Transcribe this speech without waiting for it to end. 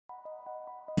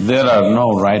There are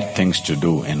no right things to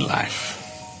do in life.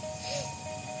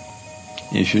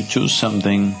 If you choose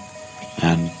something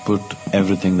and put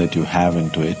everything that you have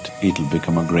into it, it'll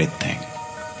become a great thing.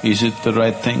 Is it the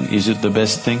right thing? Is it the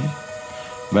best thing?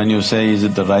 When you say, is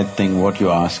it the right thing, what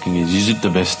you're asking is it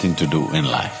the best thing to do in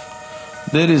life?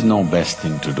 There is no best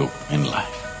thing to do in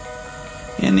life.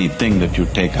 Anything that you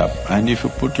take up and if you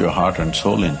put your heart and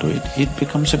soul into it, it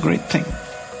becomes a great thing.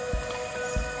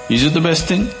 Is it the best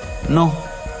thing? No.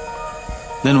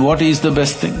 Then what is the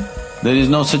best thing? There is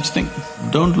no such thing.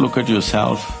 Don't look at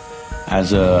yourself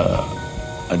as a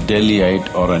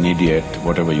Delhiite or an idiot,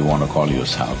 whatever you want to call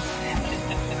yourself.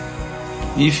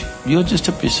 If you're just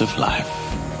a piece of life,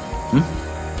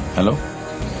 hello?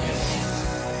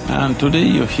 And today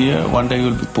you're here, one day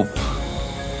you'll be poop,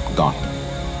 gone.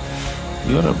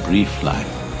 You're a brief life.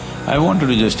 I want you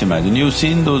to just imagine, you've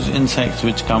seen those insects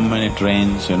which come when it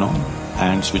rains,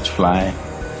 ants which fly.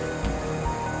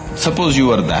 Suppose you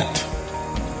were that.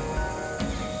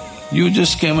 You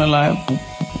just came alive, poop,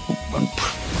 and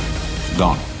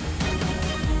gone.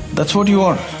 That's what you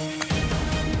are.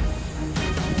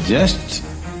 Just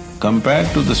compared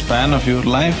to the span of your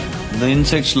life, the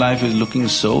insect's life is looking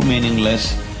so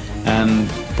meaningless and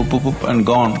poop and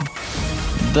gone.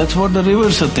 That's what the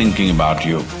rivers are thinking about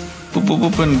you,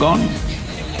 poop and gone.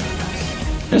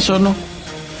 Yes or no?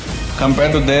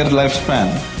 Compared to their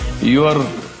lifespan, you are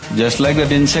just like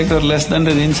that insect or less than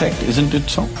that insect, isn't it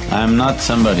so? I am not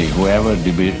somebody who ever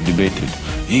debated,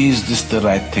 is this the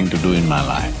right thing to do in my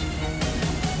life?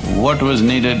 What was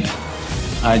needed,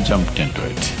 I jumped into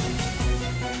it.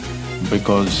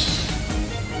 Because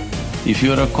if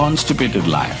you're a constipated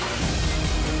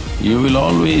life, you will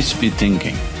always be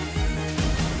thinking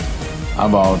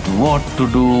about what to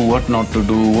do, what not to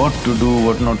do, what to do,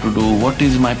 what not to do, what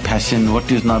is my passion, what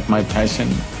is not my passion.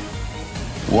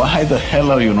 Why the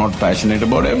hell are you not passionate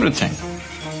about everything?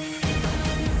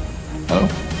 Hello?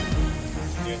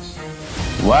 Yes.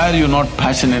 Why are you not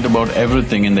passionate about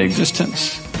everything in the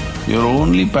existence? You're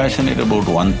only passionate about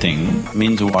one thing,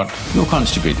 means what? You're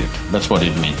constipated, that's what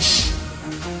it means.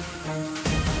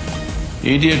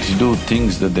 Idiots do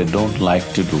things that they don't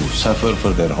like to do, suffer for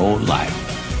their whole life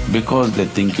because they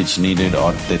think it's needed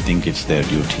or they think it's their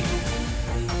duty.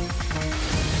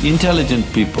 Intelligent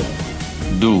people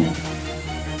do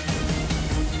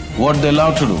what they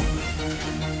love to do.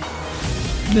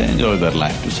 They enjoy their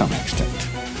life to some extent.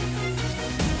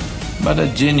 But a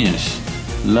genius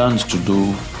learns to do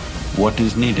what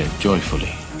is needed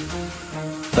joyfully.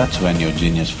 That's when your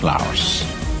genius flowers.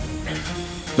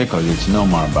 Because it's no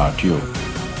more about you.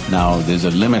 Now there's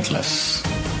a limitless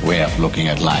way of looking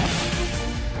at life.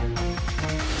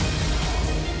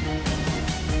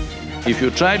 If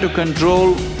you try to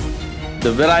control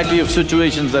the variety of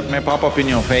situations that may pop up in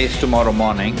your face tomorrow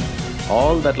morning,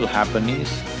 all that'll happen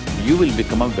is you will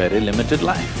become a very limited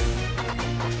life.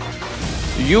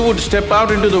 You would step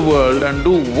out into the world and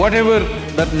do whatever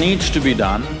that needs to be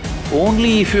done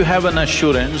only if you have an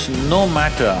assurance, no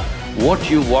matter what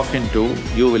you walk into,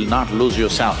 you will not lose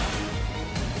yourself.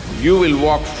 You will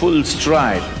walk full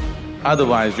stride,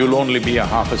 otherwise you'll only be a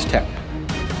half a step.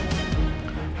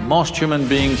 Most human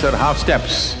beings are half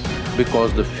steps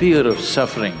because the fear of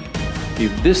suffering.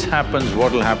 If this happens,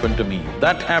 what'll happen to me?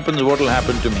 That happens, what'll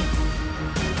happen to me?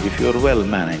 If you're well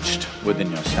managed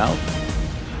within yourself,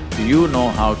 you know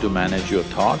how to manage your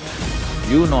thought,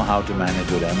 you know how to manage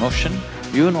your emotion,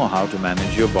 you know how to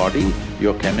manage your body,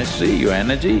 your chemistry, your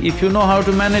energy. If you know how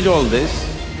to manage all this,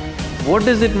 what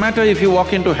does it matter if you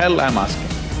walk into hell, I'm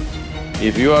asking?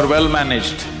 If you are well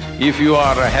managed, if you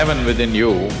are a heaven within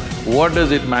you, what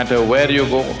does it matter where you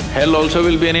go? Hell also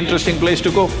will be an interesting place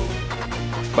to go.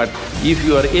 But if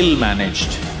you are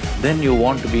ill-managed, then you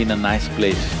want to be in a nice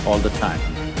place all the time.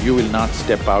 You will not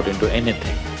step out into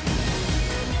anything.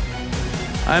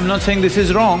 I'm not saying this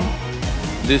is wrong,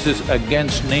 this is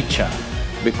against nature,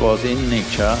 because in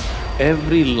nature,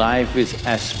 every life is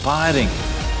aspiring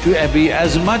to be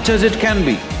as much as it can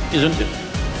be, isn't it?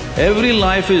 Every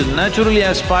life is naturally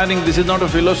aspiring, this is not a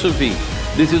philosophy,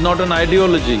 this is not an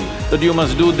ideology that you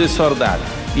must do this or that.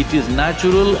 It is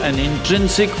natural and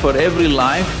intrinsic for every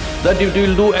life that it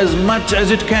will do as much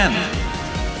as it can.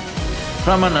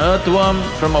 From an earthworm,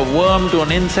 from a worm to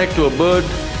an insect to a bird,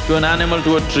 to an animal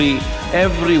to a tree,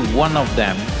 every one of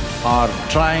them are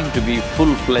trying to be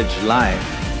full-fledged life.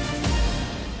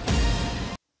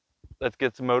 Let's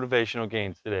get some motivational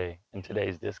gains today in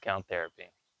today's discount therapy.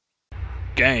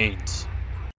 Gains.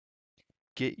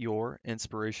 Get your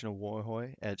inspirational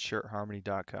woihoi at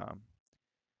shirtharmony.com.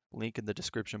 Link in the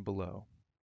description below.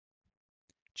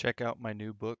 Check out my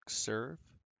new book, Serve,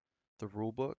 the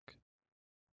Rulebook,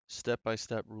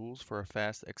 Step-by-step rules for a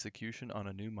fast execution on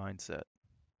a new mindset.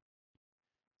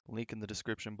 Link in the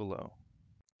description below.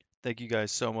 Thank you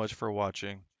guys so much for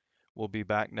watching. We'll be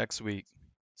back next week.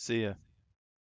 See ya.